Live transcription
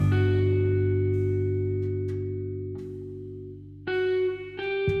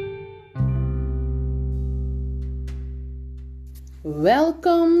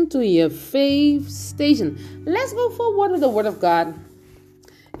Welcome to your faith station. Let's go forward with the Word of God.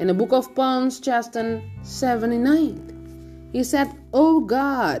 In the book of Psalms, chapter 79, he said, "O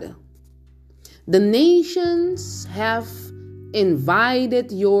God, the nations have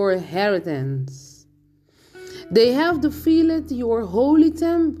invited your inheritance. They have defiled your holy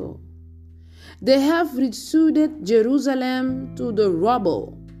temple. They have reduced Jerusalem to the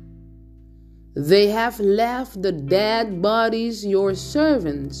rubble. They have left the dead bodies, your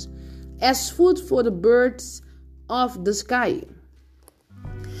servants, as food for the birds of the sky,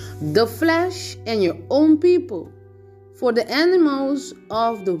 the flesh and your own people, for the animals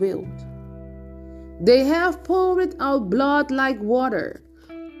of the wild. They have poured out blood like water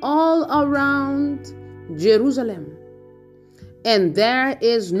all around Jerusalem, and there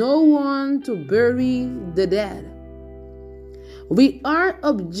is no one to bury the dead. We are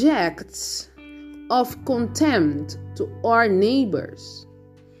objects of contempt to our neighbors,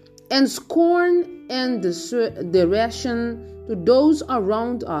 and scorn and derision to those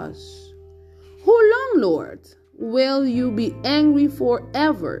around us. How long, Lord, will you be angry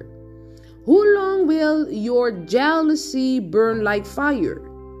forever? How long will your jealousy burn like fire?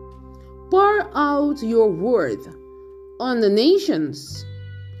 Pour out your word on the nations,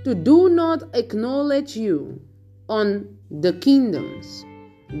 to do not acknowledge you on the kingdoms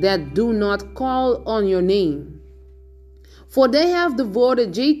that do not call on your name. For they have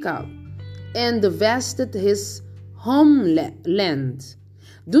devoured Jacob and divested his homeland.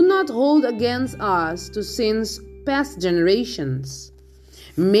 Do not hold against us to sins past generations.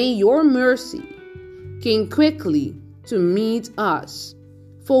 May your mercy come quickly to meet us,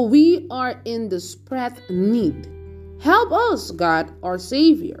 for we are in desperate need. Help us, God, our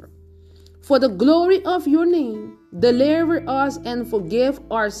Savior, for the glory of your name. Deliver us and forgive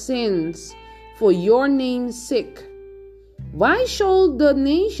our sins for your name's sake. Why should the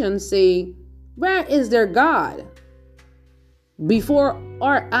nations say, where is their God? Before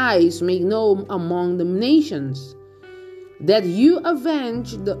our eyes make known among the nations that you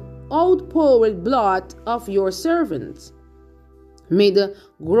avenge the outpoured blood of your servants. May the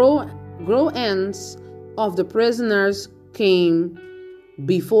groans of the prisoners come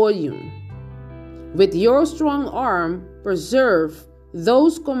before you. With your strong arm, preserve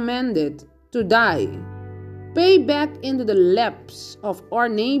those commanded to die. Pay back into the laps of our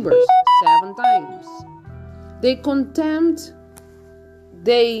neighbors 7 times.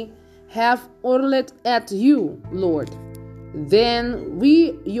 They have hurled at you, Lord. Then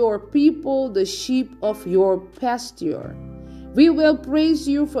we, your people, the sheep of your pasture, we will praise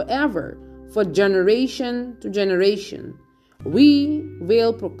you forever, for generation to generation. We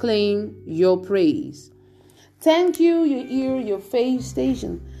will proclaim your praise." Thank you, your ear, your faith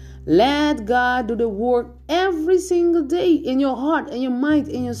station. Let God do the work every single day in your heart, in your mind,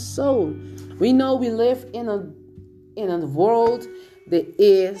 in your soul. We know we live in a world that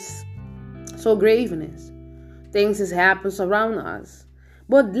is so graveness. Things has happened around us.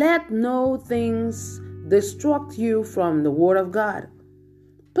 But let no things distract you from the word of God.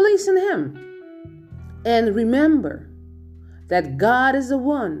 Place in Him. And remember that God is the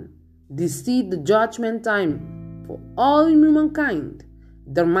one decide the judgment time for all humankind,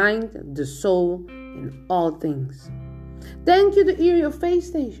 the mind, the soul, and all things. Thank you to hear your faith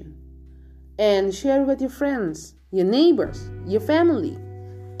station, and share with your friends, your neighbors, your family,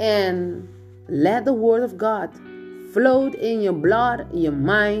 and let the word of God float in your blood, your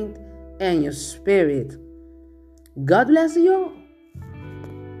mind, and your spirit. God bless you all.